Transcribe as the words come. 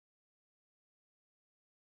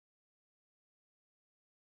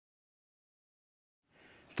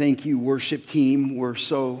Thank you, worship team. We're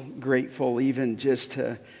so grateful even just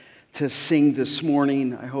to sing this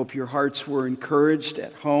morning. I hope your hearts were encouraged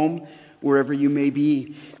at home, wherever you may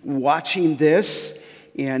be watching this.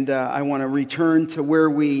 And I want to return to where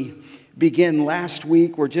we began last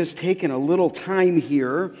week. We're just taking a little time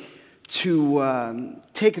here to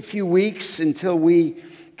take a few weeks until we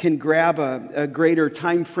can grab a greater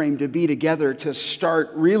time frame to be together to start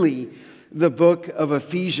really the book of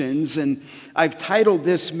Ephesians. And I've titled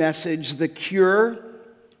this message, The Cure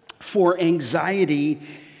for Anxiety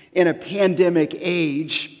in a Pandemic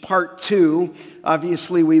Age, Part 2.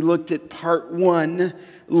 Obviously, we looked at Part 1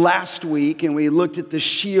 last week, and we looked at the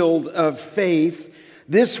shield of faith.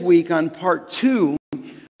 This week on Part 2,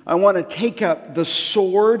 I want to take up the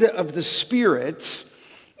sword of the Spirit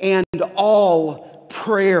and all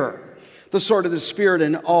prayer. The sword of the Spirit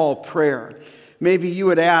and all prayer. Maybe you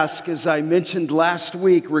would ask, as I mentioned last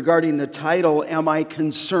week regarding the title, am I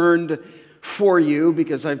concerned for you?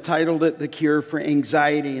 Because I've titled it, The Cure for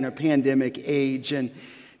Anxiety in a Pandemic Age. And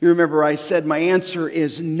you remember I said my answer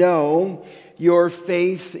is no. Your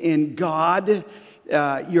faith in God,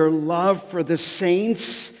 your love for the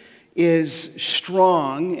saints is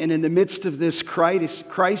strong. And in the midst of this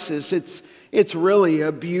crisis, it's really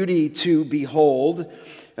a beauty to behold.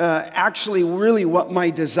 Actually, really what my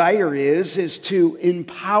desire is to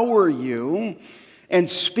empower you and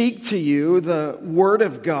speak to you the Word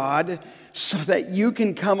of God so that you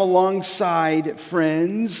can come alongside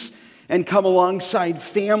friends and come alongside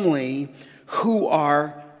family who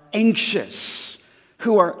are anxious.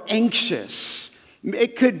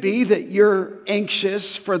 It could be that you're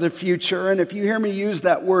anxious for the future, and if you hear me use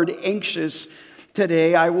that word anxious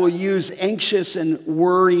today, I will use anxious and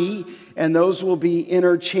worry, and those will be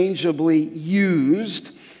interchangeably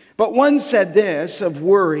used. But one said this of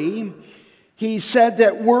worry. He said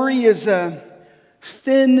that worry is a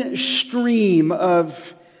thin stream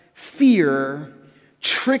of fear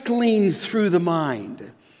trickling through the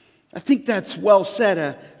mind. I think that's well said,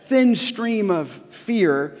 a thin stream of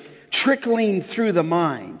fear trickling through the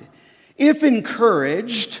mind. If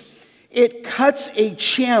encouraged, it cuts a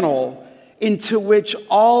channel into which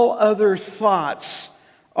all other thoughts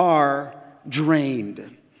are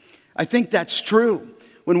drained. I think that's true.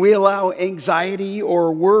 When we allow anxiety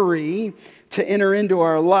or worry to enter into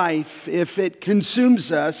our life, if it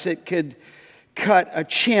consumes us, it could cut a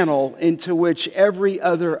channel into which every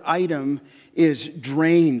other item is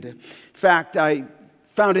drained. In fact, I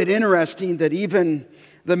found it interesting that even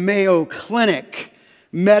the Mayo Clinic,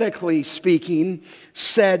 medically speaking,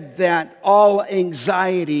 said that all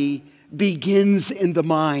anxiety begins in the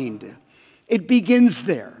mind. It begins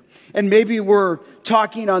there. And maybe we're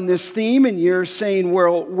talking on this theme and you're saying,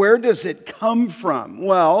 well, where does it come from?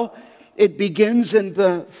 Well, it begins in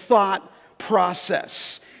the thought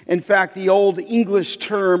process. In fact, the old English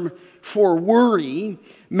term for worry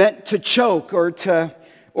meant to choke or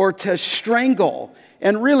to strangle.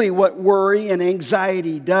 And really what worry and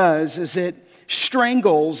anxiety does is it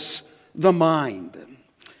strangles the mind.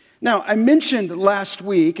 Now, I mentioned last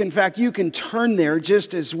week, in fact, you can turn there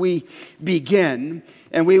just as we begin,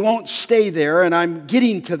 and we won't stay there, and I'm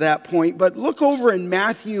getting to that point, but look over in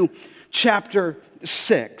Matthew chapter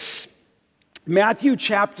 6. Matthew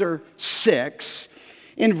chapter 6,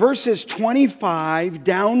 in verses 25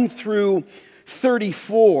 down through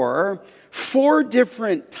 34, 4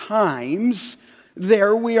 different times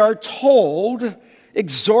there we are told,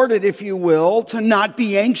 exhorted, if you will, to not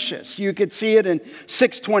be anxious. You could see it in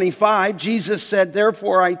 6:25. Jesus said,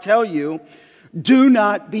 "Therefore I tell you, do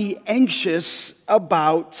not be anxious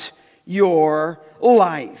about your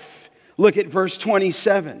life." Look at verse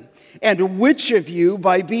 27. "And which of you,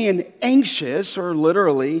 by being anxious," or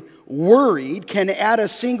literally worried, "can add a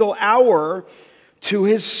single hour to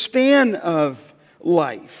his span of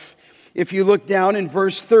life?" If you look down in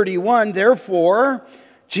verse 31, "Therefore,"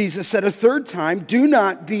 Jesus said a third time, "do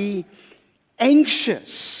not be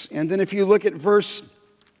anxious." And then if you look at verse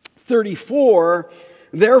 34,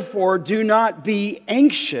 "Therefore do not be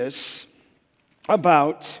anxious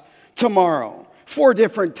about tomorrow." 4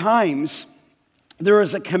 different times there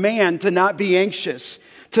is a command to not be anxious,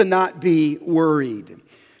 to not be worried.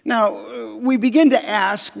 Now, we begin to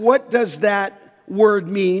ask, what does that word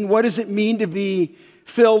mean? What does it mean to be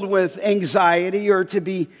filled with anxiety or to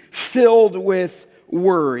be filled with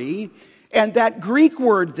worry? And that Greek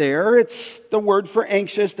word there, it's the word for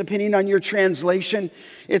anxious, depending on your translation.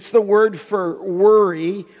 It's the word for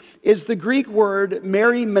worry, is the Greek word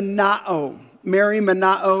merimenao.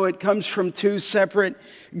 Merimenao, it comes from 2 separate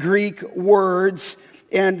Greek words.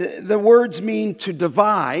 And the words mean to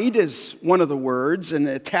divide is one of the words, and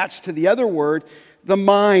attached to the other word, the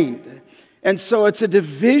mind. And so it's a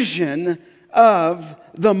division of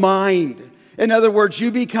the mind. In other words,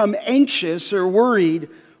 you become anxious or worried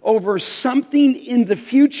over something in the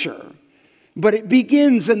future, but it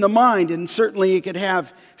begins in the mind, and certainly it could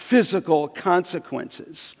have physical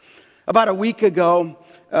consequences. About a week ago,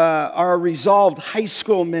 our Resolved High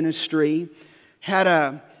School ministry had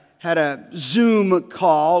a Zoom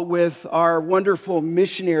call with our wonderful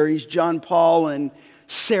missionaries, John Paul and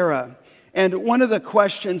Sarah. And one of the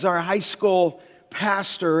questions our high school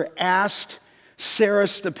pastor asked Sarah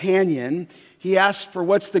Stepanian, he asked for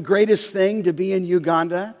what's the greatest thing to be in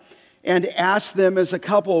Uganda, and asked them as a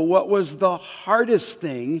couple what was the hardest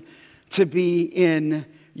thing to be in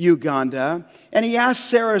Uganda. And he asked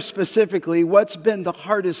Sarah specifically, what's been the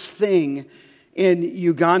hardest thing in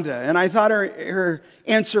Uganda? And I thought her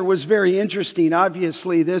answer was very interesting.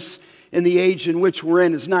 Obviously, this, in the age in which we're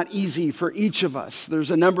in, is not easy for each of us.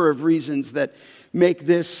 There's a number of reasons that make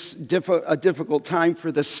this a difficult time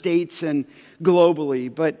for the states and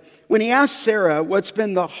globally. But when he asked Sarah what's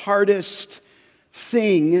been the hardest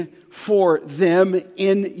thing for them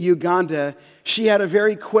in Uganda, she had a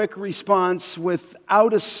very quick response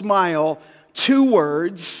without a smile, 2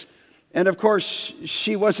 words. And of course,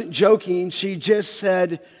 she wasn't joking. She just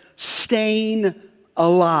said, staying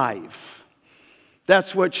alive.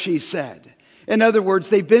 That's what she said. In other words,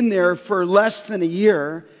 they've been there for less than a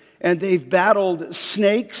year, and they've battled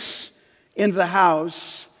snakes in the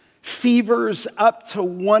house, fevers up to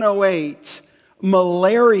 108,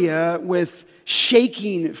 malaria with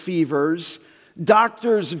shaking fevers,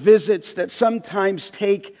 doctor's visits that sometimes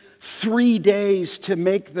take 3 days to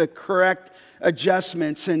make the correct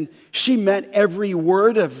adjustments. And she meant every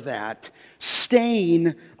word of that,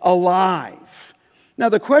 staying alive. Now,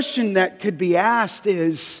 the question that could be asked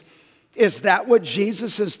is that what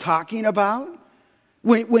Jesus is talking about?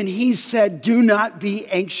 When he said, do not be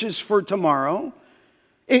anxious for tomorrow?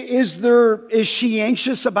 Is she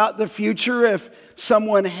anxious about the future if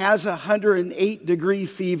someone has a 108-degree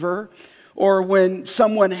fever, or when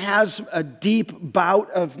someone has a deep bout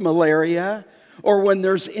of malaria, or when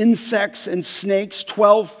there's insects and snakes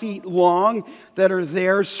 12 feet long that are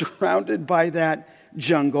there surrounded by that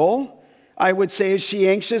jungle? I would say, is she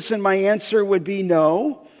anxious? And my answer would be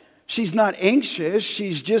no. She's not anxious.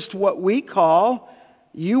 She's just what we call,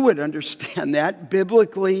 you would understand that,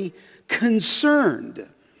 biblically concerned.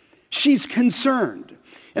 She's concerned.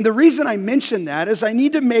 And the reason I mention that is I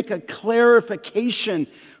need to make a clarification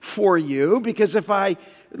for you, because if I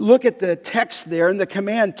look at the text there and the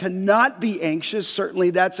command to not be anxious, certainly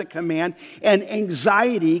that's a command, and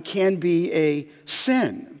anxiety can be a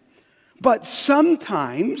sin. But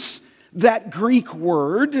sometimes that Greek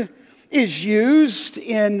word is used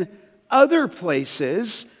in other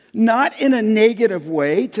places, not in a negative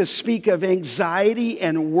way, to speak of anxiety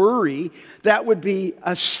and worry. That would be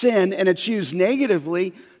a sin, and it's used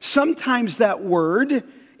negatively. Sometimes that word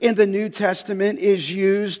in the New Testament is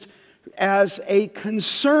used as a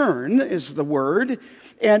concern, is the word,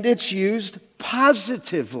 and it's used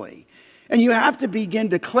positively. And you have to begin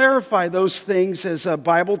to clarify those things as a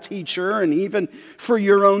Bible teacher, and even for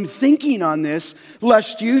your own thinking on this,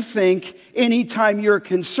 lest you think anytime you're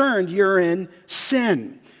concerned, you're in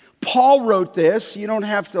sin. Paul wrote this. You don't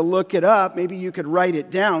have to look it up. Maybe you could write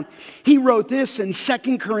it down. He wrote this in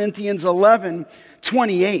 2 Corinthians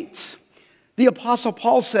 11:28. The Apostle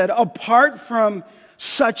Paul said, apart from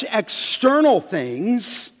such external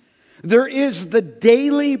things, there is the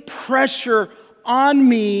daily pressure on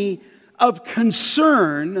me of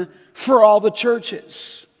concern for all the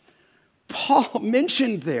churches. Paul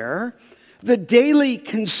mentioned there the daily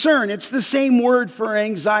concern. It's the same word for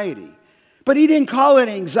anxiety. But he didn't call it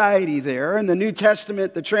anxiety there. In the New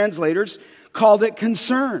Testament, the translators called it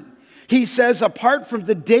concern. He says, apart from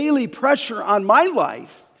the daily pressure on my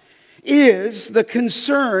life is the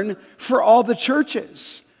concern for all the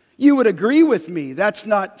churches. You would agree with me. That's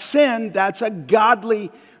not sin. That's a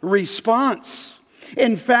godly response.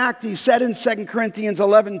 In fact, he said in 2 Corinthians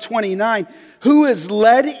 11:29, who is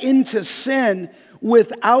led into sin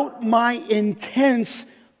without my intense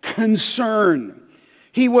concern.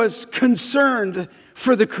 He was concerned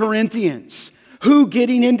for the Corinthians, who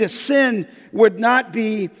getting into sin would not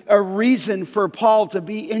be a reason for Paul to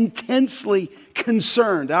be intensely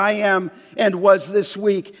concerned. I am, and was this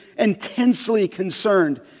week, intensely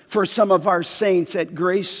concerned for some of our saints at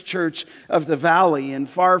Grace Church of the Valley. And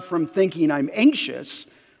far from thinking I'm anxious,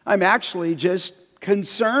 I'm actually just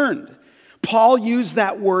concerned. Paul used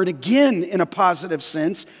that word again in a positive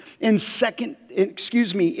sense in Philippians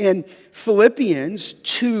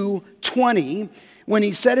 2:20, when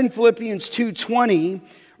he said in Philippians 2:20,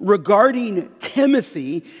 regarding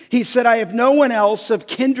Timothy, he said, I have no one else of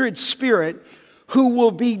kindred spirit who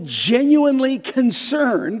will be genuinely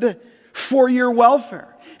concerned for your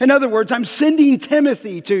welfare. In other words, I'm sending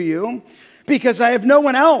Timothy to you because I have no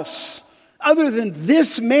one else other than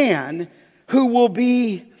this man who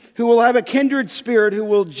will have a kindred spirit, who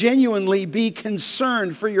will genuinely be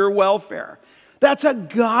concerned for your welfare. That's a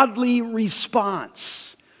godly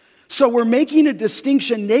response. So we're making a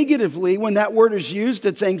distinction negatively when that word is used.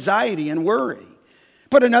 It's anxiety and worry.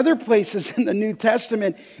 But in other places in the New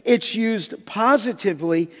Testament, it's used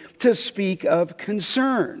positively to speak of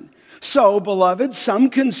concern. So, beloved, some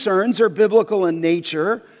concerns are biblical in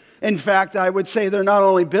nature. In fact, I would say they're not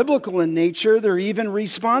only biblical in nature, they're even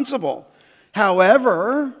responsible.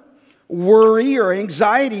 However, worry or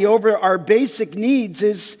anxiety over our basic needs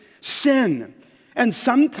is sin. And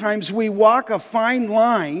sometimes we walk a fine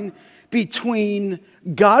line between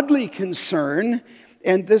godly concern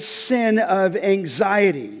and the sin of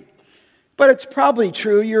anxiety. But it's probably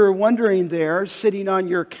true. You're wondering there, sitting on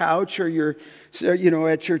your couch or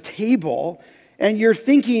at your table, and you're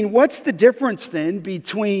thinking, what's the difference then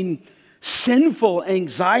between sinful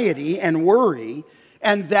anxiety and worry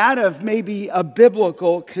and that of maybe a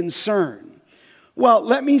biblical concern? Well,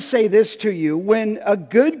 let me say this to you. When a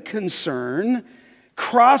good concern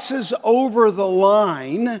crosses over the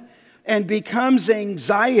line and becomes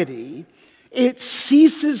anxiety, it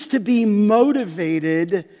ceases to be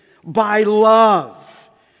motivated by love.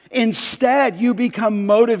 Instead, you become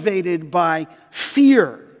motivated by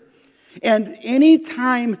fear. And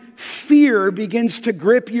anytime fear begins to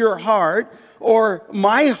grip your heart or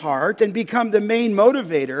my heart and become the main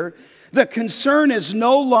motivator, the concern is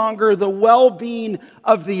no longer the well-being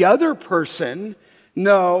of the other person.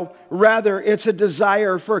 No, rather it's a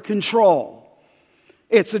desire for control.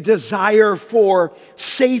 It's a desire for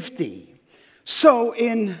safety. So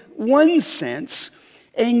in one sense,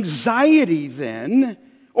 anxiety then,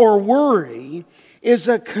 or worry, is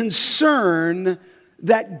a concern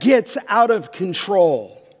that gets out of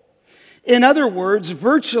control. In other words,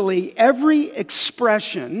 virtually every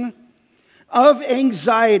expression of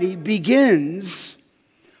anxiety begins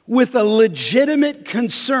with a legitimate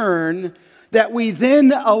concern that we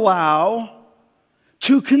then allow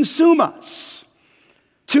to consume us.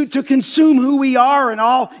 To consume who we are and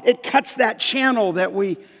all. It cuts that channel that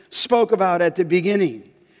we spoke about at the beginning.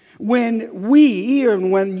 When we, or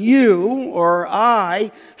when you or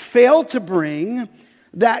I fail to bring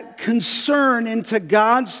that concern into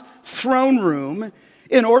God's throne room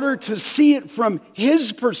in order to see it from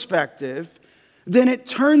His perspective, then it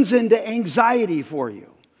turns into anxiety for you.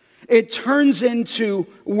 It turns into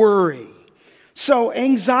worry. So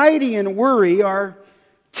anxiety and worry are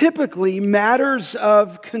typically matters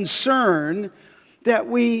of concern that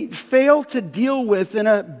we fail to deal with in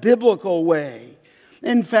a biblical way.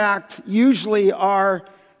 In fact, usually our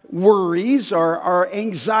worries or our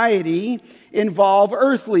anxiety involve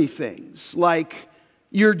earthly things like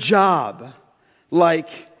your job, like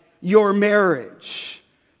your marriage,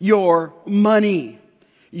 your money,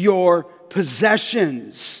 your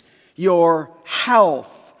possessions, your health,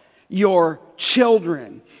 your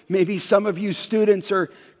children. Maybe some of you students are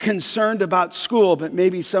concerned about school, but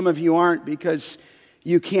maybe some of you aren't because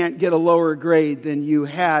you can't get a lower grade than you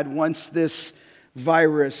had once this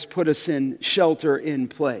virus put us in shelter in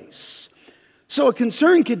place. So a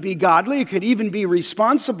concern could be godly, it could even be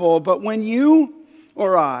responsible, but when you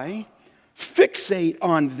or I fixate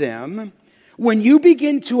on them, when you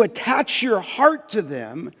begin to attach your heart to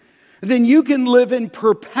them, then you can live in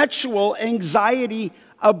perpetual anxiety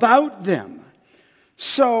about them.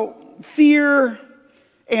 So fear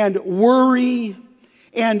and worry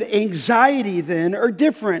and anxiety then are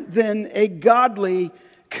different than a godly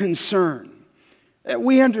concern.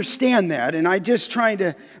 We understand that, and I'm just trying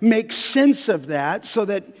to make sense of that so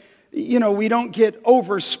that, we don't get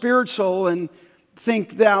over spiritual and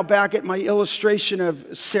think now back at my illustration of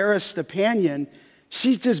Sarah Stepanian.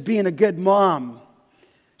 She's just being a good mom.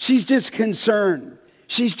 She's just concerned.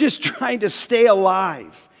 She's just trying to stay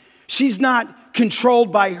alive. She's not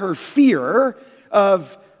controlled by her fear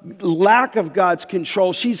of lack of God's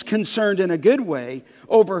control. She's concerned in a good way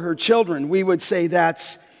over her children. We would say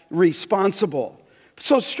that's responsible.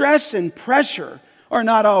 So stress and pressure are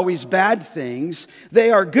not always bad things. They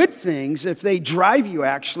are good things if they drive you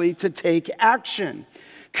actually to take action.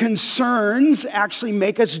 Concerns actually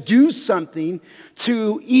make us do something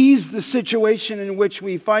to ease the situation in which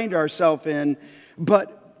we find ourselves in.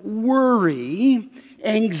 But worry,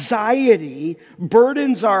 anxiety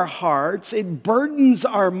burdens our hearts, it burdens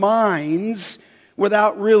our minds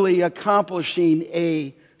without really accomplishing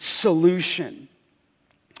a solution.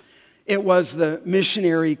 It was the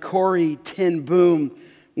missionary Corrie ten Boom.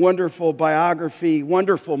 Wonderful biography,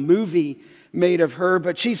 wonderful movie made of her.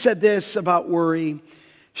 But she said this about worry.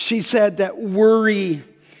 She said that worry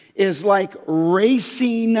is like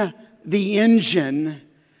racing the engine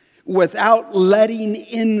without letting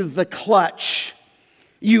in the clutch.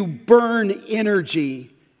 You burn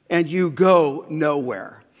energy and you go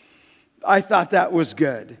nowhere. I thought that was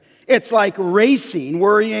good. It's like racing,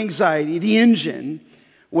 worry, anxiety, the engine,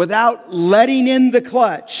 without letting in the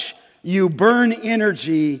clutch. You burn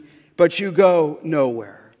energy, but you go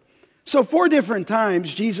nowhere. So 4 different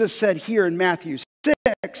times, Jesus said here in Matthew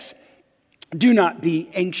 6, do not be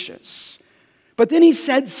anxious. But then he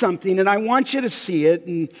said something, and I want you to see it,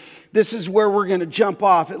 and this is where we're going to jump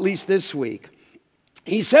off, at least this week.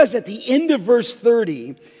 He says at the end of verse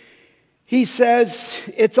 30, he says,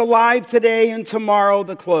 it's alive today and tomorrow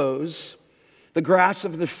the close, the grass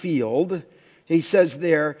of the field. He says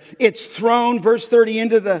there, it's thrown, verse 30,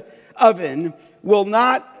 into the oven.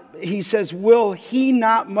 He says, will he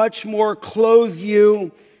not much more clothe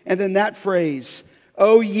you? And then that phrase,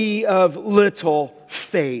 O ye of little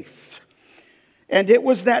faith. And it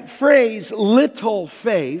was that phrase, little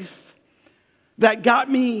faith, that got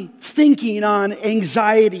me thinking on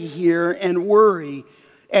anxiety here and worry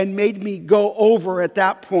and made me go over at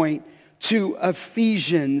that point to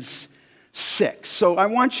Ephesians 6. So I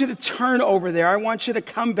want you to turn over there. I want you to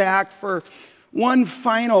come back for one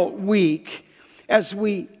final week as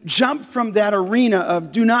we jump from that arena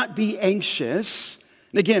of do not be anxious.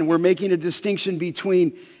 And again, we're making a distinction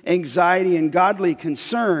between anxiety and godly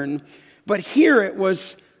concern. But here it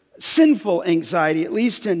was sinful anxiety, at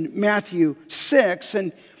least in Matthew 6.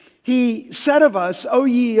 And he said of us, O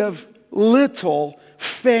ye of little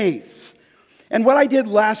faith. And what I did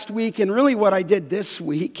last week, and really what I did this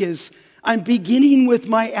week, is I'm beginning with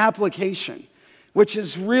my application, which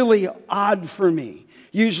is really odd for me.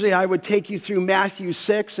 Usually I would take you through Matthew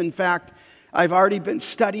 6. In fact, I've already been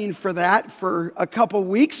studying for that for a couple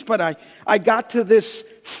weeks, but I got to this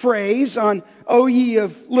phrase on, O ye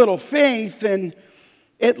of little faith, and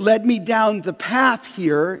it led me down the path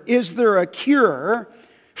here. Is there a cure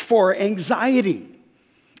for anxiety?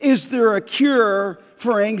 Is there a cure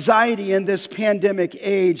for anxiety in this pandemic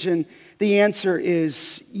age? And the answer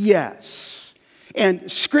is yes.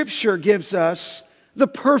 And Scripture gives us the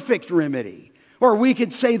perfect remedy, or we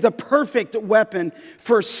could say the perfect weapon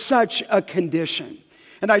for such a condition.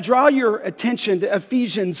 And I draw your attention to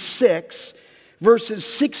Ephesians 6, verses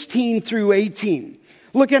 16 through 18.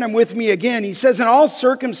 Look at them with me again. He says, in all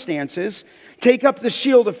circumstances, take up the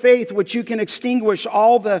shield of faith, which you can extinguish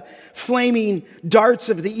all the flaming darts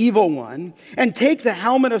of the evil one, and take the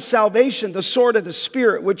helmet of salvation, the sword of the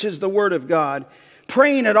Spirit, which is the word of God,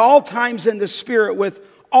 praying at all times in the Spirit with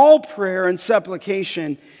all prayer and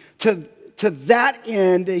supplication. To that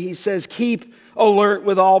end, he says, keep alert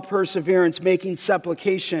with all perseverance, making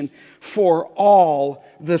supplication for all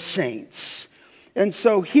the saints. And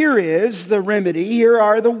so here is the remedy. Here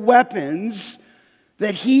are the weapons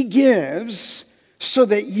that he gives so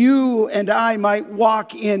that you and I might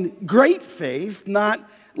walk in great faith, not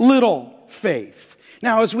little faith.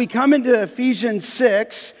 Now, as we come into Ephesians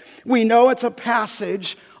 6, we know it's a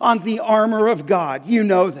passage on the armor of God. You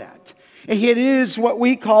know that. It is what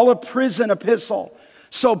we call a prison epistle.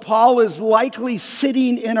 So Paul is likely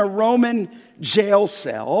sitting in a Roman jail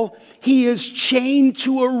cell. He is chained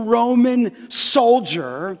to a Roman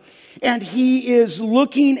soldier, and he is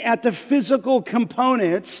looking at the physical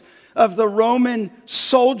components of the Roman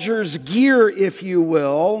soldier's gear, if you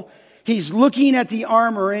will. He's looking at the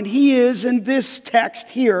armor, and he is, in this text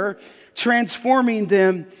here, transforming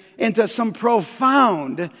them into some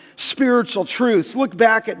profound spiritual truths. Look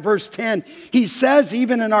back at verse 10. He says,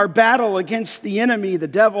 even in our battle against the enemy, the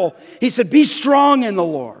devil, he said, be strong in the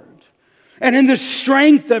Lord and in the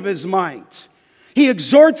strength of his might. He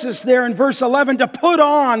exhorts us there in verse 11 to put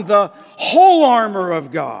on the whole armor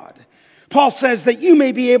of God. Paul says that you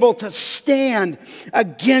may be able to stand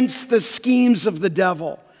against the schemes of the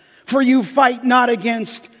devil. For you fight not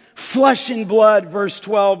against flesh and blood, verse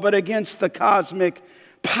 12, but against the cosmic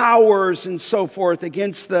powers and so forth,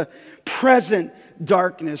 against the present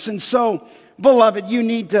darkness. And so, beloved, you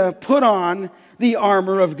need to put on the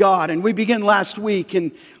armor of God. And we began last week,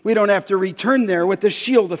 and we don't have to return there, with the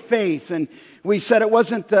shield of faith. And we said it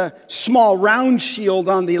wasn't the small round shield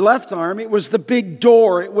on the left arm, it was the big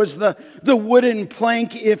door, it was the wooden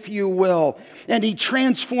plank, if you will. And he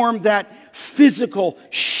transformed that physical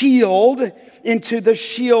shield into the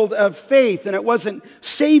shield of faith. And it wasn't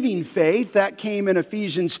saving faith, that came in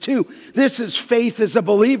Ephesians 2. This is faith as a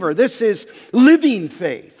believer. This is living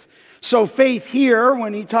faith. So faith here,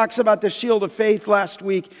 when he talks about the shield of faith last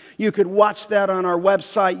week, you could watch that on our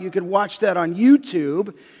website, you could watch that on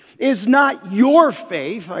YouTube, is not your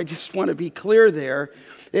faith. I just want to be clear there.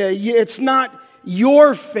 It's not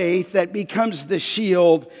your faith that becomes the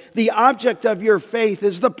shield. The object of your faith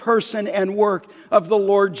is the person and work of the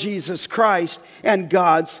Lord Jesus Christ and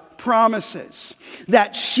God's promises.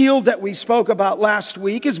 That shield that we spoke about last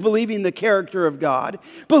week is believing the character of God,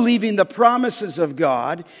 believing the promises of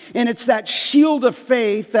God, and it's that shield of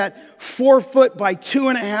faith, that 4 foot by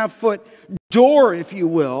 2.5 foot door, if you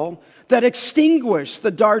will, that extinguish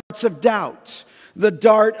the darts of doubt, the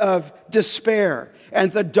dart of despair,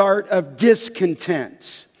 and the dart of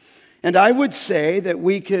discontent. And I would say that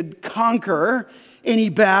we could conquer any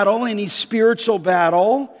battle, any spiritual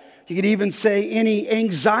battle, you could even say any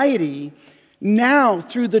anxiety, now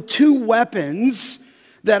through the 2 weapons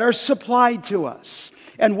that are supplied to us.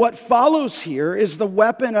 And what follows here is the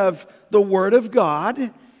weapon of the Word of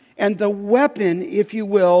God and the weapon, if you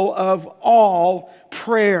will, of all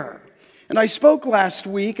prayer. And I spoke last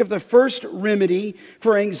week of the first remedy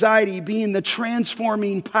for anxiety being the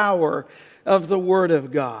transforming power of the Word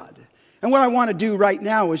of God. And what I want to do right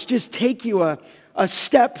now is just take you a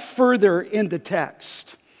step further in the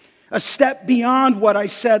text. A step beyond what I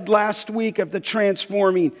said last week of the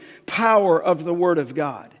transforming power of the Word of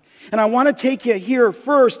God. And I want to take you here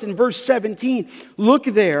first in verse 17. Look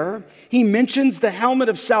there. He mentions the helmet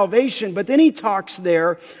of salvation, but then he talks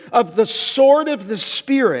there of the sword of the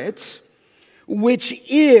Spirit, which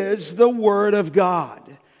is the Word of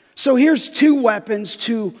God. So here's 2 weapons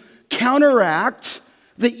to counteract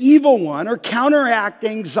the evil one, or counteract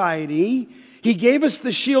anxiety. He gave us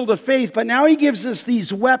the shield of faith, but now he gives us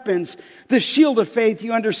these weapons. The shield of faith,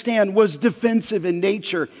 you understand, was defensive in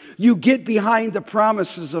nature. You get behind the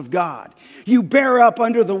promises of God. You bear up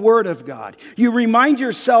under the Word of God. You remind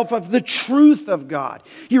yourself of the truth of God.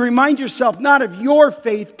 You remind yourself not of your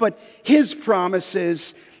faith, but His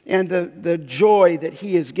promises and the joy that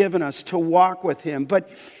He has given us to walk with Him.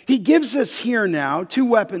 But He gives us here now 2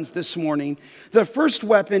 weapons this morning. The first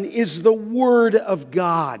weapon is the Word of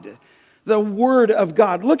God. The Word of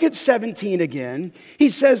God. Look at 17 again.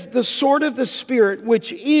 He says, the sword of the Spirit,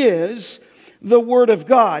 which is the Word of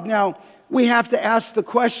God. Now, we have to ask the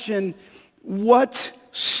question, what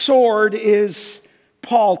sword is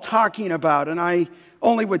Paul talking about? And I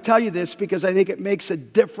only would tell you this because I think it makes a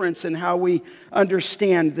difference in how we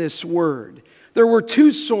understand this word. There were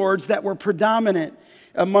 2 swords that were predominant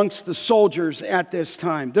amongst the soldiers at this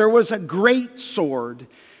time. There was a great sword.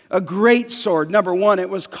 A great sword. Number 1, it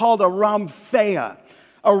was called a rhomphaia.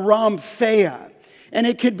 A rhomphaia. And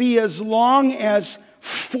it could be as long as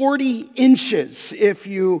 40 inches, if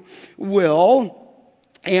you will.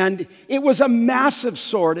 And it was a massive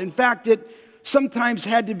sword. In fact, it sometimes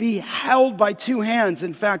had to be held by 2 hands.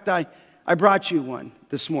 In fact, I brought you one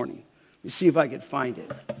this morning. Let me see if I could find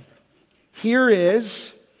it. Here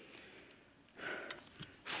is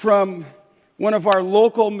from one of our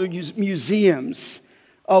local museums,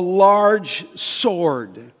 a large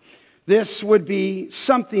sword. This would be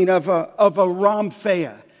something of a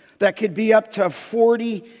rhomphaia that could be up to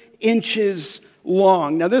 40 inches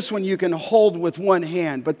long. Now this one you can hold with one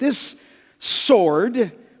hand, but this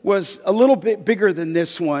sword was a little bit bigger than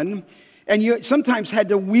this one, and you sometimes had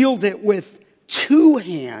to wield it with 2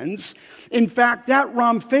 hands. In fact, that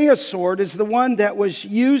rhomphaia sword is the one that was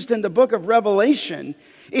used in the book of Revelation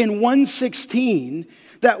in 1:16,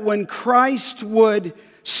 that when Christ would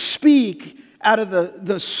speak out of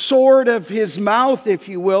the sword of His mouth, if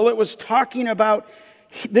you will, it was talking about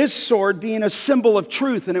this sword being a symbol of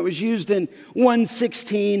truth, and it was used in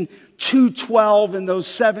 1:16, 2:12 in those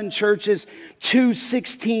 7 churches,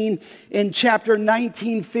 2:16 in chapter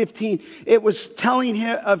 19:15. It was telling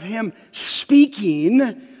of Him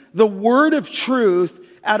speaking the word of truth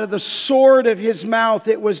out of the sword of His mouth.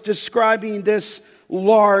 It was describing this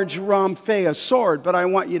large rhomphaia sword. But I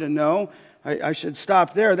want you to know, I should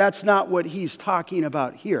stop there. That's not what he's talking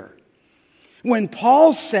about here. When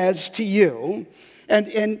Paul says to you,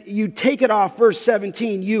 and you take it off verse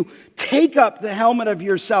 17, you take up the helmet of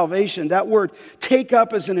your salvation. That word take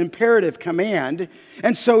up is an imperative command.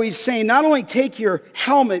 And so he's saying not only take your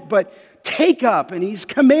helmet, but take up, and he's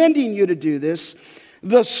commanding you to do this,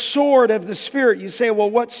 the sword of the Spirit. You say, well,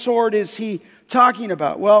 what sword is he talking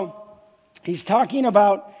about? Well, he's talking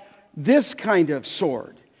about this kind of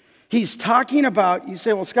sword. He's talking about, you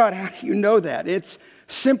say, well, Scott, how do you know that? It's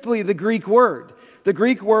simply the Greek word. The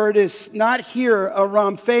Greek word is not here a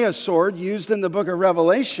rhomphaia sword used in the book of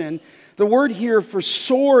Revelation. The word here for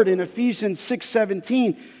sword in Ephesians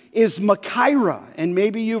 6:17 is Machaira, and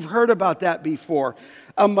maybe you've heard about that before.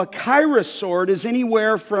 A Machaira sword is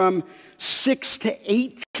anywhere from 6 to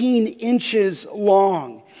 18 inches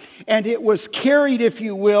long, and it was carried, if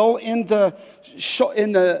you will, in the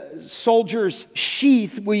soldier's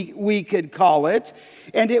sheath, we could call it,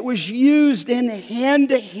 and it was used in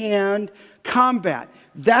hand-to-hand combat.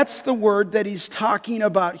 That's the word that he's talking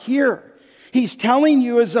about here. He's telling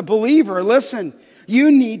you as a believer, listen,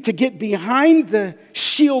 you need to get behind the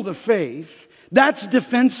shield of faith. That's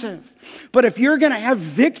defensive. But if you're going to have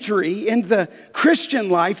victory in the Christian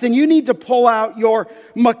life, then you need to pull out your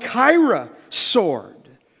Machaira sword.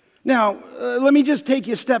 Now, let me just take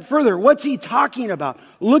you a step further. What's he talking about?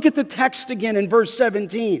 Look at the text again in verse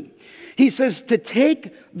 17. He says to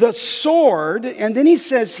take the sword, and then he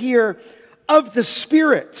says here, of the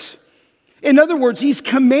Spirit. In other words, he's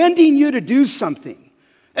commanding you to do something.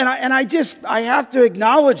 And I have to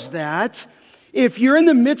acknowledge that if you're in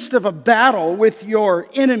the midst of a battle with your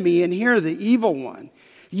enemy, and here the evil one,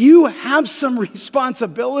 you have some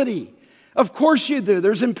responsibility. Of course you do.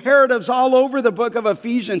 There's imperatives all over the book of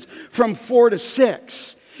Ephesians from 4 to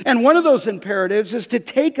 6. And one of those imperatives is to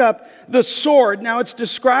take up the sword. Now it's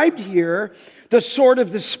described here, the sword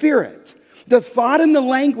of the Spirit. The thought in the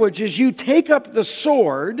language is you take up the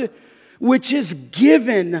sword which is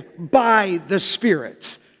given by the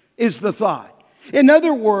Spirit, is the thought. In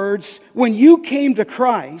other words, when you came to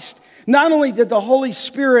Christ, not only did the Holy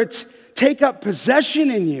Spirit take up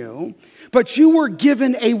possession in you, but you were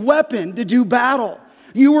given a weapon to do battle.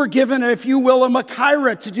 You were given, if you will, a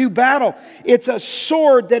Machaira to do battle. It's a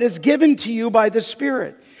sword that is given to you by the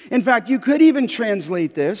Spirit. In fact, you could even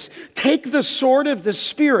translate this, take the sword of the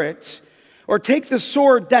Spirit, or take the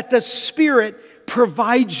sword that the Spirit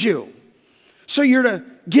provides you. So you're to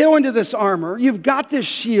go into this armor. You've got this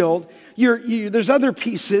shield. There's other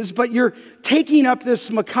pieces, but you're taking up this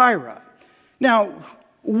Machaira. Now,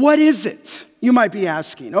 what is it? You might be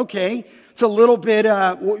asking. Okay, it's a little bit,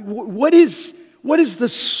 what is the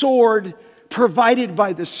sword provided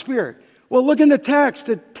by the Spirit? Well, look in the text.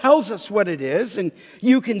 It tells us what it is, and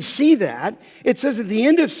you can see that. It says at the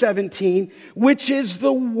end of 17, which is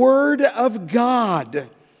the Word of God.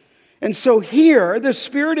 And so here, the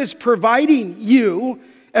Spirit is providing you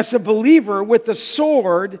as a believer with the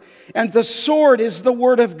sword, and the sword is the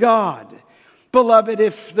Word of God. Beloved,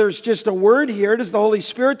 if there's just a word here, it is the Holy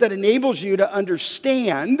Spirit that enables you to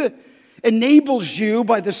understand, enables you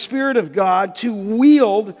by the Spirit of God to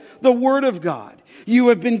wield the Word of God. You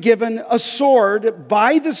have been given a sword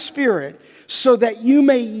by the Spirit so that you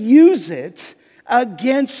may use it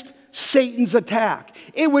against Satan's attack.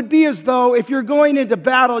 It would be as though if you're going into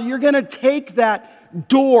battle, you're going to take that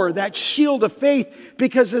door, that shield of faith,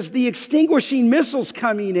 because as the extinguishing missiles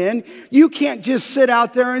coming in, you can't just sit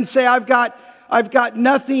out there and say, I've got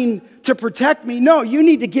nothing to protect me. No, you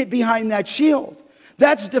need to get behind that shield.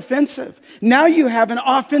 That's defensive. Now you have an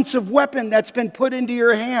offensive weapon that's been put into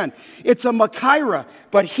your hand. It's a Machaira,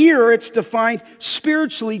 but here it's defined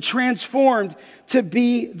spiritually transformed to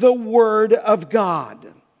be the Word of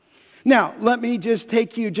God. Now, let me just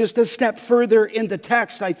take you just a step further in the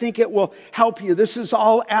text. I think it will help you. This is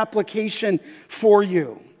all application for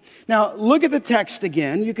you. Now, look at the text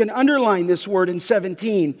again. You can underline this word in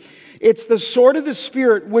 17. It's the sword of the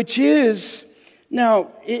Spirit, which is,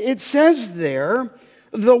 now, it says there,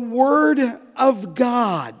 the Word of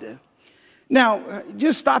God. Now,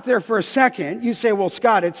 just stop there for a second. You say, well,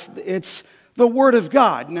 Scott, it's the Word of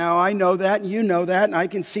God. Now, I know that, and you know that, and I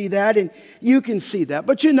can see that, and you can see that.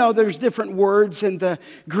 But you know there's different words in the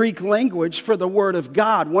Greek language for the Word of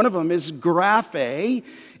God. One of them is graphe,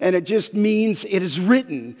 and it just means it is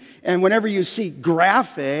written. And whenever you see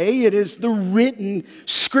graphe, it is the written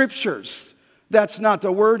Scriptures. That's not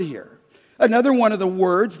the word here. Another one of the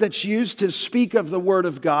words that's used to speak of the Word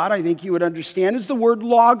of God, I think you would understand, is the word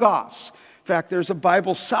logos. In fact, there's a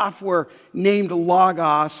Bible software named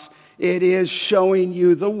Logos. It is showing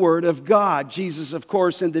you the Word of God. Jesus, of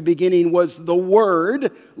course, in the beginning was the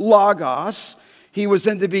Word, Logos. He was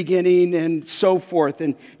in the beginning and so forth.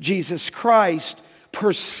 And Jesus Christ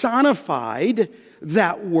personified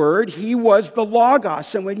that Word. He was the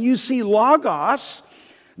Logos. And when you see Logos,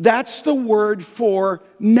 that's the word for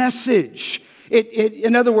message.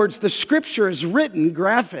 In other words, the Scripture is written,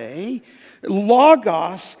 graphe.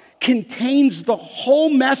 Logos contains the whole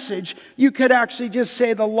message. You could actually just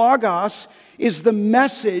say the Logos is the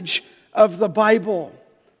message of the Bible.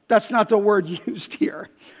 That's not the word used here.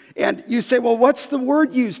 And you say, well, what's the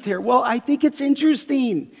word used here? Well, I think it's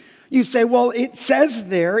interesting. You say, well, it says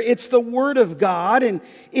there, it's the Word of God, and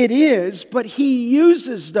it is, but he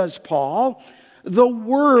uses, does Paul, the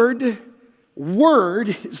word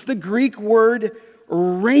word is the Greek word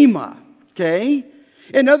rhema, okay?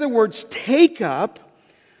 In other words, take up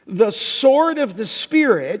the sword of the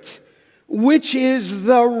Spirit, which is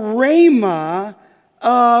the rhema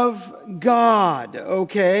of God,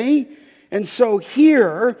 okay? And so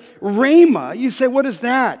here, rhema, you say, what is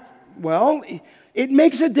that? Well, it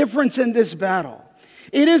makes a difference in this battle.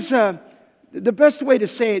 It is the best way to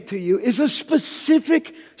say it to you is a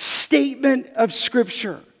specific statement of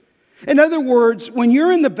Scripture. In other words, when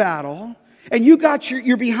you're in the battle and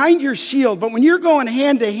you're behind your shield, but when you're going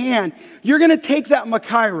hand to hand, you're going to take that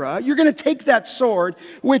Machaira, you're going to take that sword,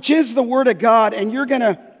 which is the Word of God, and you're going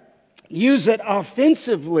to use it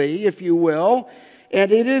offensively, if you will,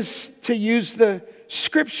 and it is to use the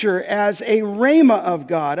Scripture as a rhema of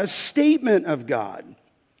God, a statement of God.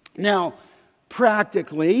 Now,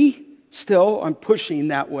 practically, still, I'm pushing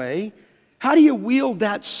that way. How do you wield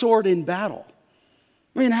that sword in battle?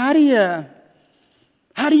 I mean, how do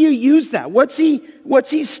you use that? What's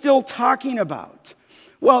he still talking about?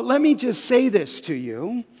 Well, let me just say this to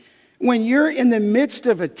you. When you're in the midst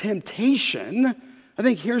of a temptation, I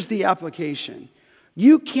think here's the application.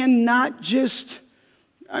 You cannot just,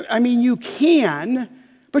 you can,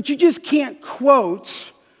 but you just can't quote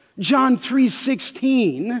John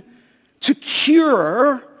 3:16 to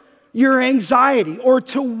cure your anxiety or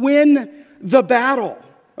to win the battle,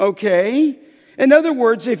 okay? In other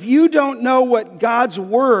words, if you don't know what God's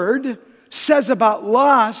Word says about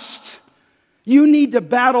lust, you need to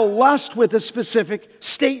battle lust with a specific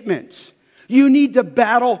statement. You need to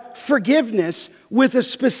battle forgiveness with a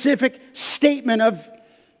specific statement of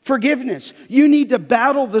forgiveness. You need to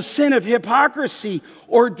battle the sin of hypocrisy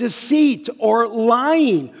or deceit or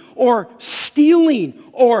lying or stealing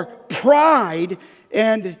or pride,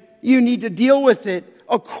 and you need to deal with it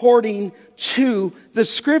according to the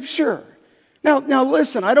Scripture. Now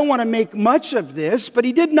listen, I don't want to make much of this, but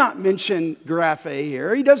he did not mention graphe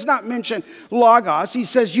here. He does not mention logos. He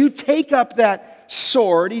says you take up that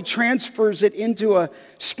sword. He transfers it into a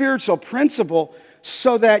spiritual principle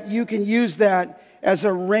so that you can use that as a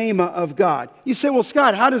rhema of God. You say, well,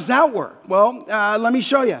 Scott, how does that work? Well, let me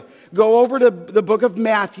show you. Go over to the book of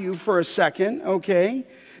Matthew for a second, okay?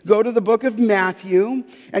 Go to the book of Matthew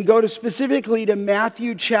and go specifically to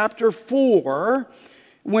Matthew chapter 4,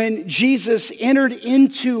 when Jesus entered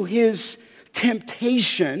into his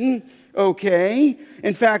temptation, okay?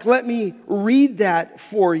 In fact, let me read that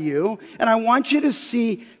for you. And I want you to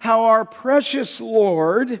see how our precious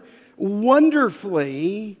Lord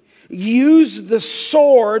wonderfully used the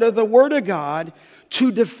sword of the Word of God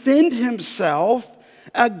to defend himself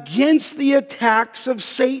against the attacks of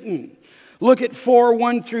Satan. Look at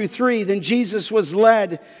 4:1-3. Then Jesus was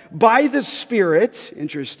led by the Spirit,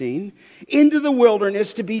 interesting, into the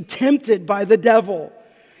wilderness to be tempted by the devil.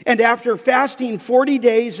 And after fasting 40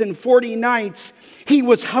 days and 40 nights, he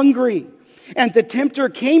was hungry. And the tempter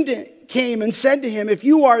came and said to him, if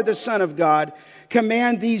you are the Son of God,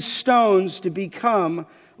 command these stones to become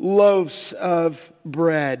loaves of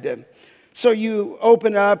bread. So you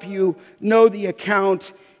open up, you know the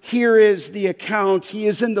account. Here is the account. He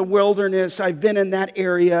is in the wilderness. I've been in that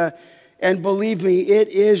area, and believe me, it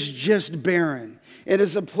is just barren. It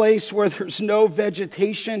is a place where there's no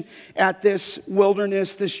vegetation at this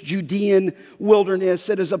wilderness, this Judean wilderness.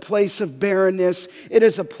 It is a place of barrenness. It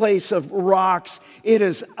is a place of rocks. It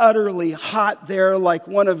is utterly hot there, like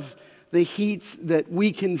one of the heat that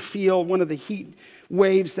we can feel, one of the heat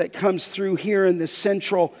waves that comes through here in the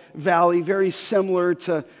Central Valley, very similar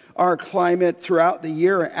to our climate throughout the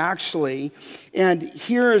year, actually. And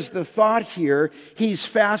here is the thought here. He's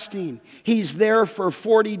fasting. He's there for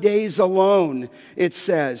 40 days alone, it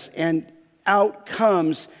says. And out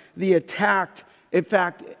comes the attack. In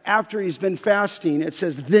fact, after he's been fasting, it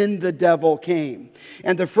says, then the devil came.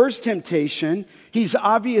 And the first temptation, he's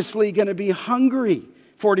obviously going to be hungry.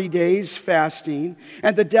 40 days fasting.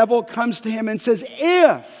 And the devil comes to him and says,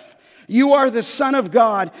 if you are the Son of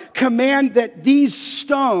God, command that these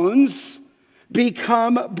stones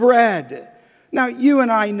become bread. Now, you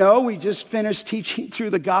and I know, we just finished teaching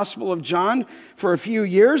through the Gospel of John for a few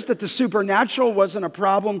years, that the supernatural wasn't a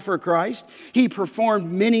problem for Christ. He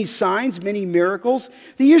performed many signs, many miracles.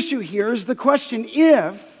 The issue here is the question,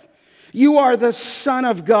 if you are the Son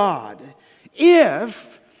of God,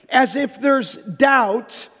 as if there's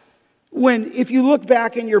doubt, if you look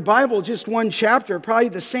back in your Bible, just one chapter, probably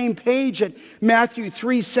the same page at Matthew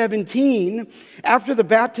 3:17, after the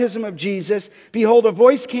baptism of Jesus, behold, a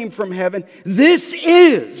voice came from heaven, this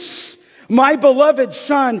is my beloved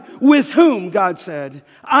Son, with whom, God said,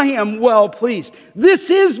 I am well pleased. This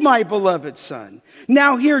is my beloved Son.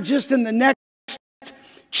 Now here, just in the next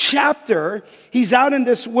chapter, he's out in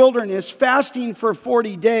this wilderness fasting for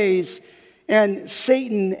 40 days, and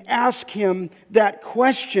Satan asked him that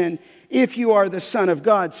question, if you are the Son of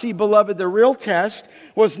God. See, beloved, the real test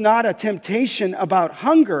was not a temptation about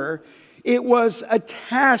hunger. It was a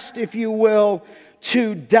test, if you will,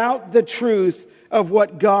 to doubt the truth of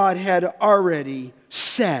what God had already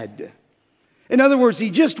said. In other words, he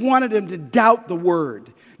just wanted him to doubt the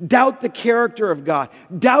word, doubt the character of God,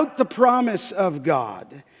 doubt the promise of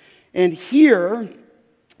God. And here,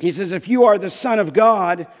 he says, if you are the Son of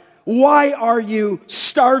God, why are you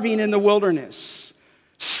starving in the wilderness?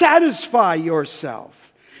 Satisfy yourself.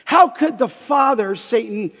 How could the Father,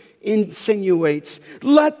 Satan insinuates,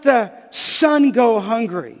 let the Son go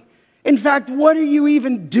hungry? In fact, what are you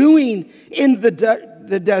even doing in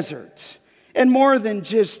the desert? And more than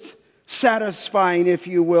just satisfying, if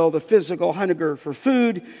you will, the physical hunger for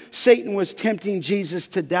food, Satan was tempting Jesus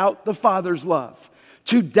to doubt the Father's love,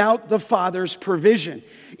 to doubt the Father's provision.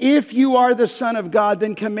 If you are the Son of God,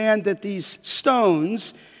 then command that these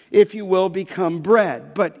stones, if you will, become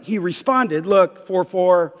bread. But he responded, look,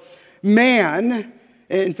 for man,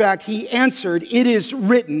 in fact, he answered, it is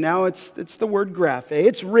written. Now it's the word graphe.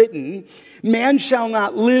 It's written, man shall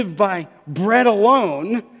not live by bread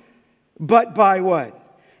alone, but by what?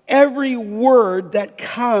 Every word that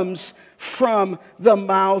comes from the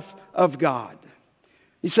mouth of God.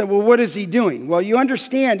 He said, well, what is he doing? Well, you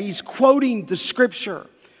understand he's quoting the scripture.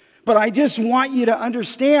 But I just want you to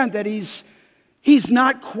understand that he's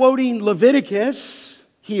not quoting Leviticus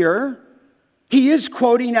here. He is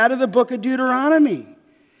quoting out of the book of Deuteronomy.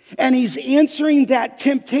 And he's answering that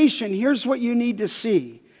temptation. Here's what you need to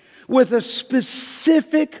see. With a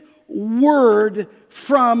specific word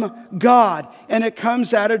from God. And it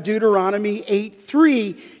comes out of Deuteronomy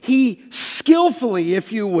 8:3. He skillfully,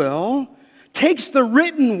 if you will, takes the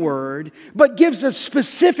written word, but gives a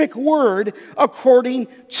specific word according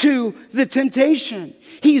to the temptation.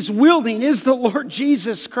 He's wielding, is the Lord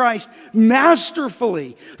Jesus Christ,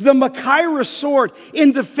 masterfully, the Machaira sword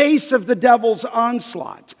in the face of the devil's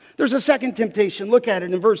onslaught. There's a second temptation. Look at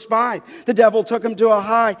it in verse 5. The devil took him to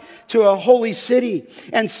a holy city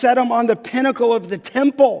and set him on the pinnacle of the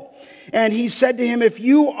temple. And he said to him, if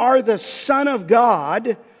you are the Son of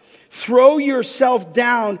God, throw yourself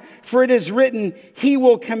down, for it is written, he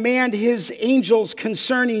will command his angels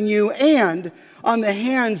concerning you, and on their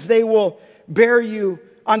hands they will bear you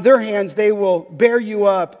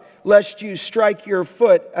up, lest you strike your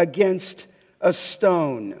foot against a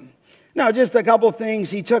stone. Now, just a couple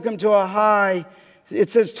things. He took him to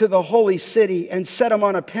to the holy city, and set him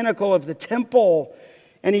on a pinnacle of the temple,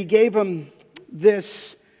 and he gave him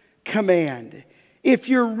this command. If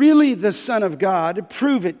you're really the Son of God,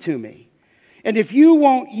 prove it to me. And if you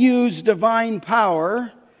won't use divine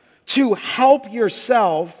power to help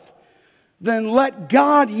yourself, then let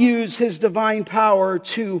God use his divine power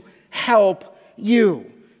to help you.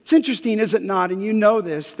 It's interesting, is it not? And you know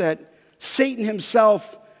this, that Satan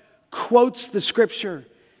himself quotes the scripture,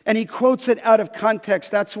 and he quotes it out of context.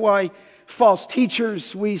 That's why false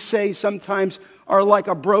teachers, we say sometimes, are like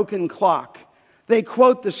a broken clock. They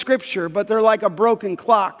quote the scripture, but they're like a broken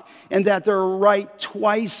clock in that they're right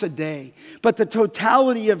twice a day. But the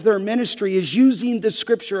totality of their ministry is using the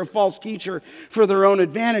scripture, a false teacher, for their own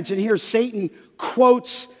advantage. And here Satan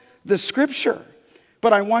quotes the scripture.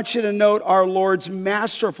 But I want you to note our Lord's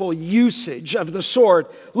masterful usage of the sword.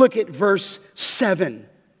 Look at verse 7.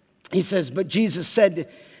 He says, but Jesus said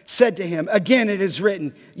to him, again it is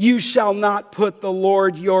written, you shall not put the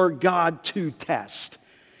Lord your God to test.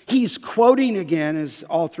 He's quoting again, as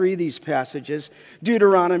all three of these passages,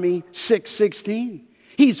 Deuteronomy 6:16.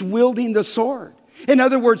 He's wielding the sword. In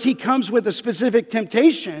other words, he comes with a specific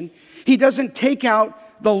temptation. He doesn't take out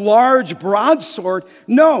the large broadsword.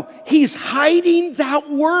 No, he's hiding that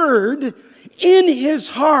word in his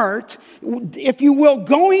heart, if you will,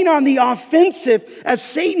 going on the offensive as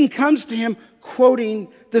Satan comes to him, quoting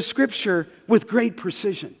the scripture with great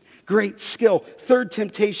precision, great skill. Third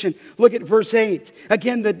temptation, look at verse 8.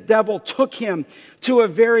 Again, the devil took him to a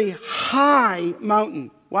very high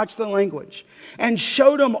mountain. Watch the language. And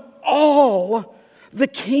showed him all the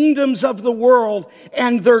kingdoms of the world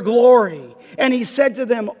and their glory. And he said to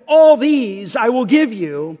them, all these I will give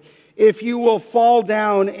you if you will fall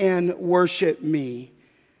down and worship me.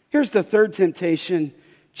 Here's the third temptation,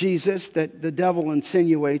 Jesus, that the devil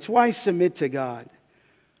insinuates. Why submit to God?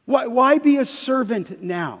 Why be a servant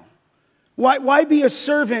now? Why be a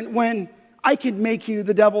servant when I could make you,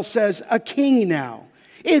 the devil says, a king now?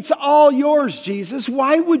 It's all yours, Jesus.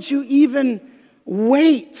 Why would you even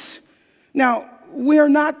wait? Now, we're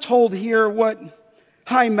not told here what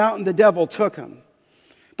high mountain the devil took him.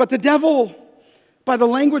 But the devil, by the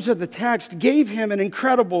language of the text, gave him an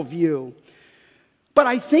incredible view. But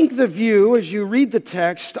I think the view, as you read the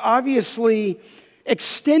text, obviously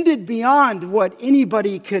extended beyond what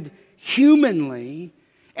anybody could humanly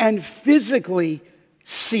and physically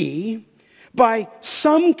see by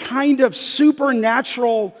some kind of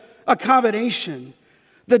supernatural accommodation.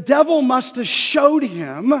 The devil must have showed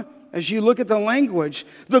him, as you look at the language,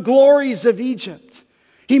 the glories of Egypt.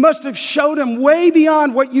 He must have showed him way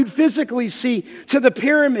beyond what you'd physically see, to the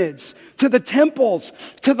pyramids, to the temples,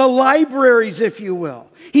 to the libraries, if you will.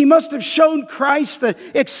 He must have shown Christ the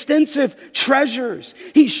extensive treasures.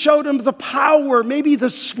 He showed him the power, maybe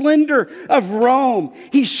the splendor of Rome.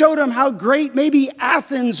 He showed him how great maybe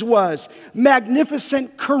Athens was,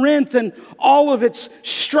 magnificent Corinth and all of its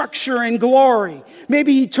structure and glory.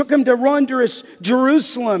 Maybe he took him to wondrous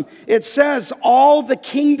Jerusalem. It says, all the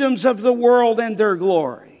kingdoms of the world and their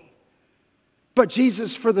glory. But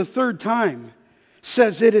Jesus, for the third time,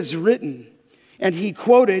 says it is written. And he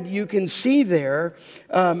quoted, you can see there,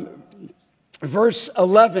 verse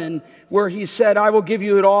 11, where he said, I will give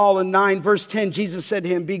you it all. And 9, verse 10, Jesus said to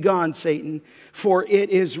him, begone, Satan, for it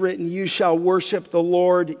is written, you shall worship the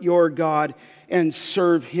Lord your God and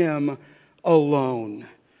serve him alone.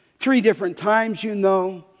 3 different times, you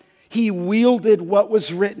know, he wielded what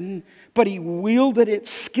was written, but he wielded it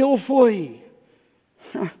skillfully.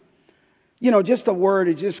 You know, just a word,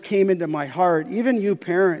 it just came into my heart. Even you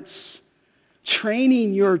parents,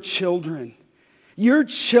 training your children. Your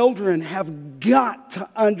children have got to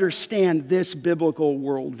understand this biblical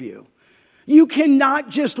worldview. You cannot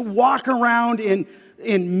just walk around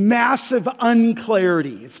in massive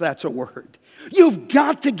unclarity, if that's a word. You've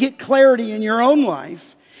got to get clarity in your own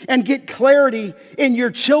life and get clarity in your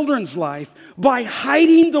children's life by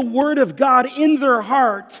hiding the Word of God in their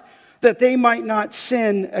heart that they might not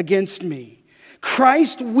sin against me.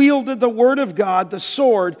 Christ wielded the Word of God, the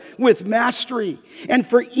sword, with mastery. And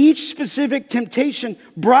for each specific temptation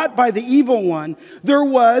brought by the evil one, there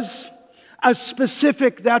was a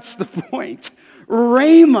specific, that's the point,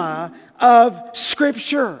 rhema of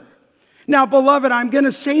Scripture. Now, beloved, I'm going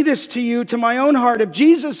to say this to you, to my own heart, of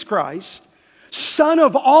Jesus Christ, Son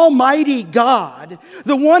of Almighty God,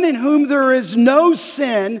 the one in whom there is no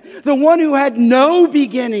sin, the one who had no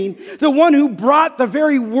beginning, the one who brought the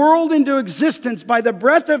very world into existence by the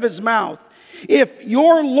breath of his mouth. If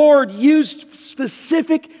your Lord used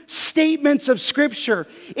specific statements of Scripture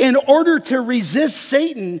in order to resist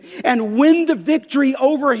Satan and win the victory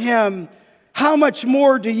over him, how much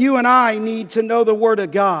more do you and I need to know the Word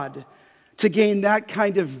of God to gain that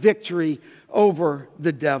kind of victory over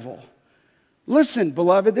the devil? Listen,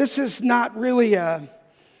 beloved, this is not a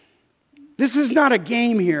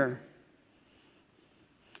game here.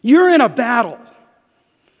 You're in a battle.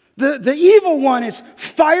 The evil one is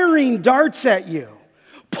firing darts at you.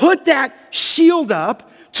 Put that shield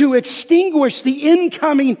up to extinguish the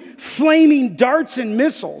incoming flaming darts and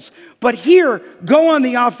missiles. But here, go on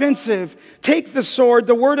the offensive. Take the sword,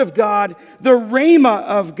 the Word of God, the rhema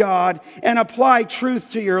of God, and apply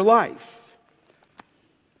truth to your life.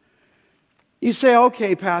 You say,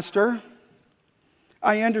 okay, Pastor,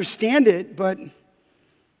 I understand it, but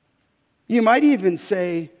you might even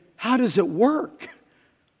say, how does it work?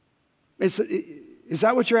 Is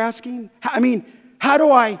that what you're asking? I mean, how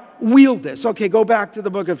do I wield this? Okay, go back to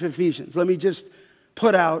the book of Ephesians. Let me just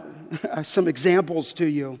put out some examples to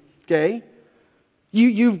you, okay?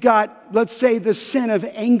 You've got, let's say, the sin of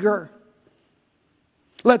anger.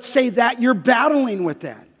 Let's say that you're battling with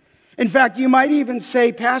that. In fact, you might even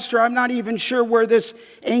say, Pastor, I'm not even sure where this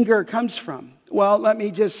anger comes from. Well, let me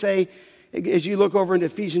just say, as you look over into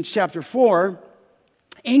Ephesians chapter 4,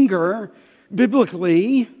 anger,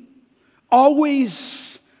 biblically,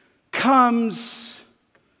 always comes,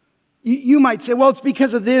 you might say, well, it's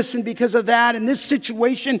because of this and because of that and this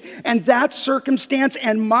situation and that circumstance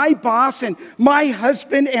and my boss and my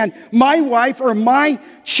husband and my wife or my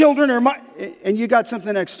children and you got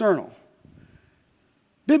something external.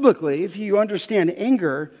 Biblically, if you understand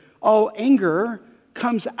anger, all anger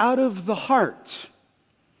comes out of the heart.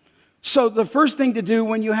 So the first thing to do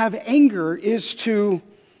when you have anger is to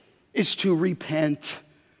repent,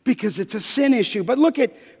 because it's a sin issue. But look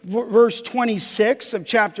at verse 26 of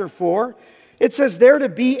chapter 4. It says there to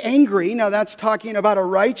be angry. Now that's talking about a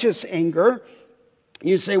righteous anger.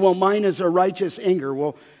 You say, well, mine is a righteous anger.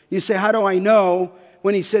 Well, you say, how do I know?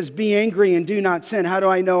 When he says, be angry and do not sin, how do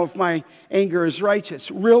I know if my anger is righteous?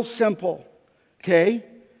 Real simple, okay?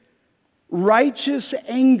 Righteous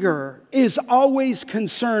anger is always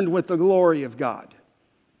concerned with the glory of God.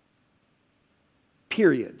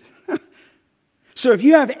 Period. So if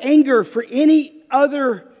you have anger for any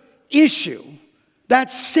other issue.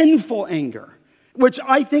 That's sinful anger, which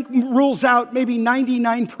I think rules out maybe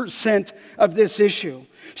 99% of this issue.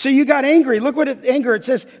 So you got angry. Look what anger, it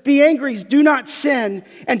says, be angry, do not sin,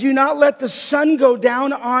 and do not let the sun go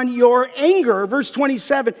down on your anger. Verse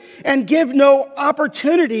 27, and give no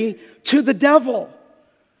opportunity to the devil.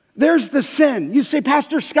 There's the sin. You say,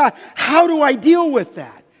 Pastor Scott, how do I deal with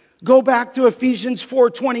that? Go back to Ephesians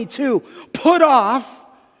 4:22. Put off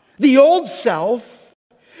the old self,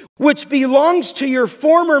 which belongs to your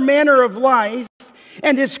former manner of life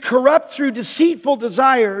and is corrupt through deceitful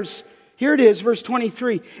desires. Here it is, verse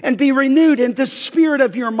 23. And be renewed in the spirit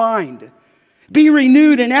of your mind. Be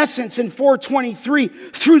renewed in essence in 4:23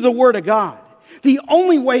 through the Word of God. The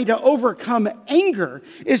only way to overcome anger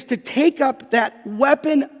is to take up that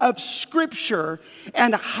weapon of Scripture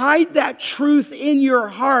and hide that truth in your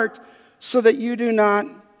heart so that you do not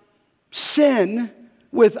sin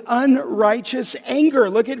with unrighteous anger.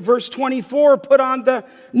 Look at verse 24. Put on the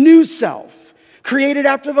new self, created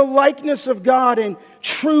after the likeness of God in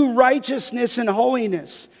true righteousness and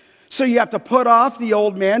holiness. So you have to put off the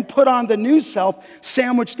old man, put on the new self.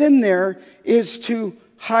 Sandwiched in there is to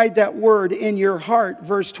hide that word in your heart,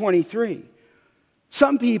 verse 23.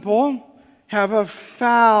 Some people have a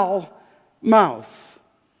foul mouth.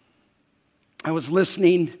 I was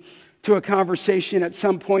listening to a conversation at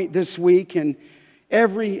some point this week, and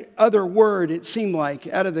every other word, it seemed like,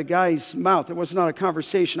 out of the guy's mouth, it was not a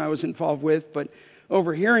conversation I was involved with, but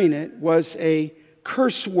overhearing it was a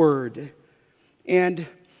curse word. And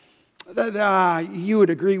you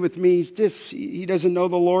would agree with me, he doesn't know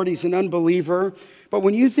the Lord, he's an unbeliever. But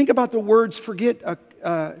when you think about the words, forget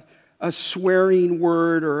a swearing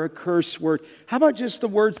word or a curse word. How about just the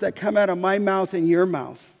words that come out of my mouth and your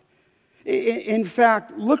mouth? In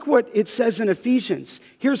fact, look what it says in Ephesians.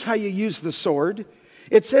 Here's how you use the sword.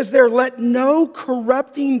 It says there, let no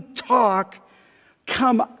corrupting talk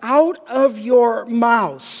come out of your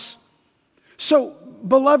mouths. So,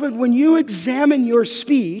 beloved, when you examine your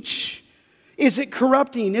speech, is it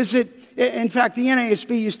corrupting? Is it, in fact, the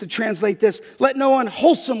NASB used to translate this, let no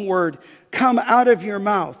unwholesome word come out of your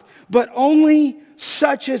mouth, but only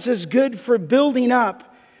such as is good for building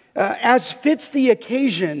up, as fits the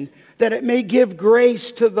occasion, that it may give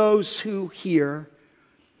grace to those who hear.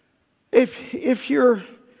 If you're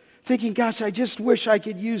thinking, gosh, I just wish I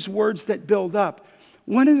could use words that build up,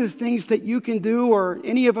 one of the things that you can do, or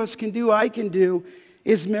any of us can do, I can do,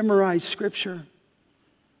 is memorize Scripture.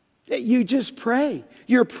 You just pray.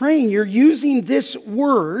 You're praying. You're using this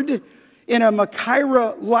word in a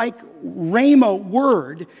Makaira-like Rhema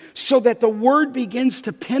word so that the word begins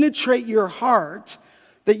to penetrate your heart,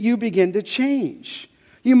 that you begin to change.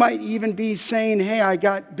 You might even be saying, hey, I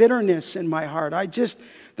got bitterness in my heart.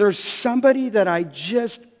 There's somebody that I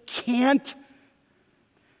just can't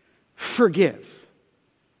forgive.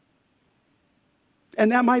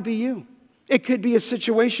 And that might be you. It could be a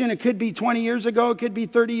situation. It could be 20 years ago. It could be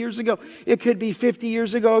 30 years ago. It could be 50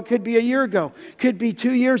 years ago. It could be a year ago. It could be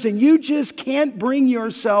 2 years. And you just can't bring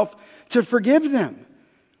yourself to forgive them.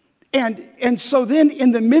 And so then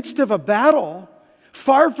in the midst of a battle,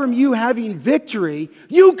 far from you having victory,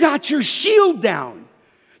 you got your shield down.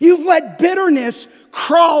 You've let bitterness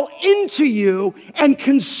crawl into you and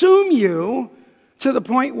consume you to the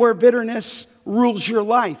point where bitterness rules your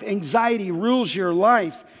life. Anxiety rules your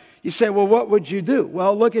life. You say, well, what would you do?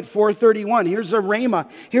 Well, look at 4:31. Here's a rhema.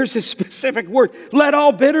 Here's a specific word. Let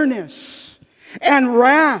all bitterness and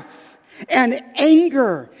wrath and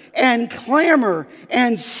anger and clamor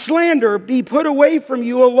and slander be put away from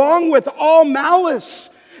you, along with all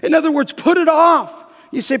malice. In other words, put it off.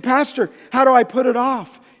 You say, Pastor, how do I put it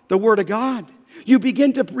off? The Word of God. You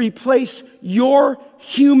begin to replace your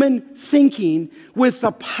human thinking with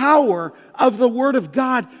the power of the Word of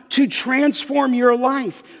God to transform your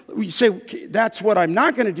life. You say, that's what I'm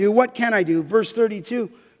not going to do. What can I do? Verse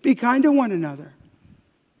 32, be kind to one another,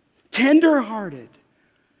 tender-hearted,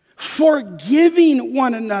 forgiving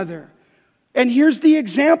one another. And here's the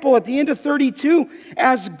example at the end of 32.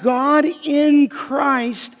 As God in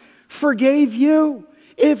Christ forgave you.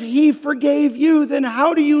 If He forgave you, then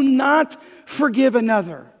how do you not forgive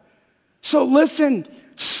another? So listen,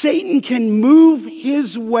 Satan can move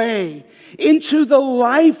his way into the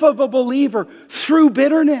life of a believer through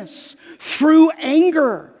bitterness, through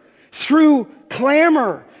anger, through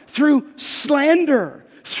clamor, through slander,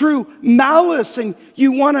 through malice, and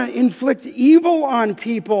you want to inflict evil on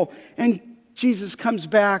people. And Jesus comes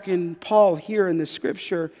back, and Paul here in the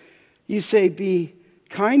Scripture, you say, be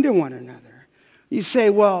kind to one another. You say,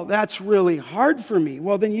 well, that's really hard for me.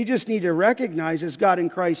 Well, then you just need to recognize as God in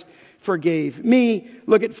Christ forgave me.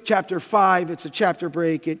 Look at chapter 5. It's a chapter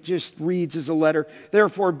break. It just reads as a letter.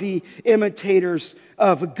 Therefore, be imitators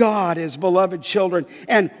of God as beloved children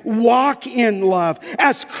and walk in love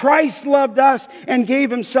as Christ loved us and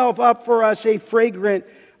gave himself up for us, a fragrant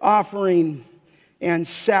offering and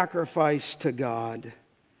sacrifice to God.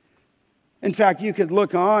 In fact, you could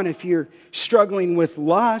look on if you're struggling with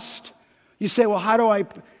lust. You say, well, how do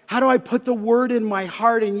I put the word in my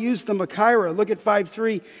heart and use the Machaira? Look at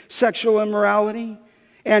 5:3, sexual immorality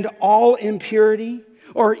and all impurity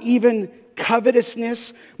or even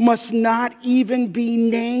covetousness must not even be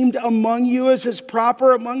named among you as is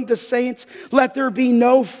proper among the saints. Let there be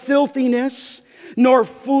no filthiness, nor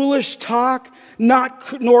foolish talk,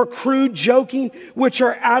 nor crude joking, which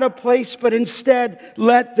are out of place, but instead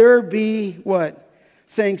let there be what?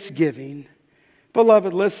 Thanksgiving.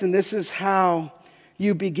 Beloved, listen, this is how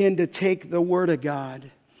you begin to take the Word of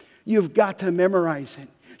God. You've got to memorize it.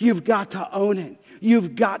 You've got to own it.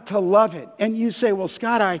 You've got to love it. And you say, well,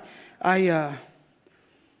 Scott, I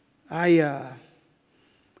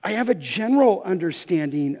have a general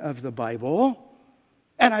understanding of the Bible,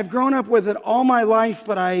 and I've grown up with it all my life,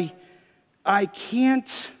 but I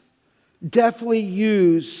can't definitely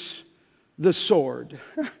use the sword.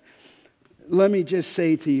 Let me just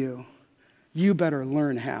say to you, you better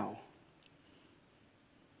learn how.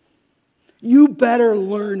 You better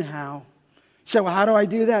learn how. So how do I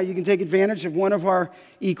do that? You can take advantage of one of our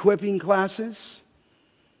equipping classes.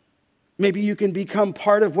 Maybe you can become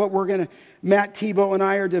part of what Matt Tebow and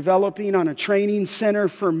I are developing on a training center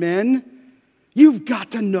for men. You've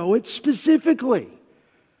got to know it specifically.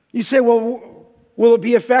 You say, well, will it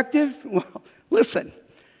be effective? Well, listen,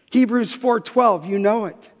 Hebrews 4:12, you know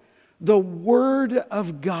it. The Word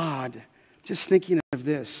of God. Just thinking of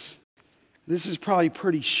this. This is probably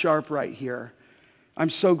pretty sharp right here. I'm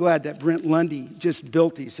so glad that Brent Lundy just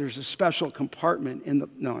built these. There's a special compartment in the...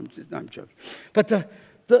 No, I'm joking. But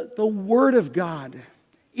the Word of God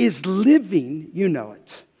is living, you know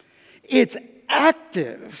it. It's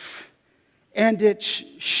active. And it's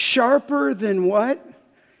sharper than what?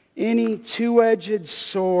 Any two-edged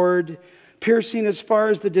sword, piercing as far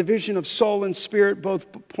as the division of soul and spirit,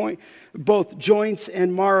 both joints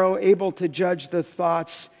and marrow, able to judge the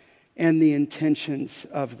thoughts and the intentions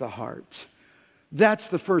of the heart. That's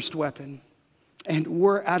the first weapon. And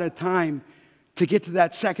we're out of time to get to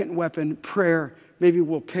that second weapon, prayer. Maybe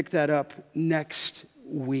we'll pick that up next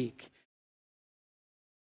week.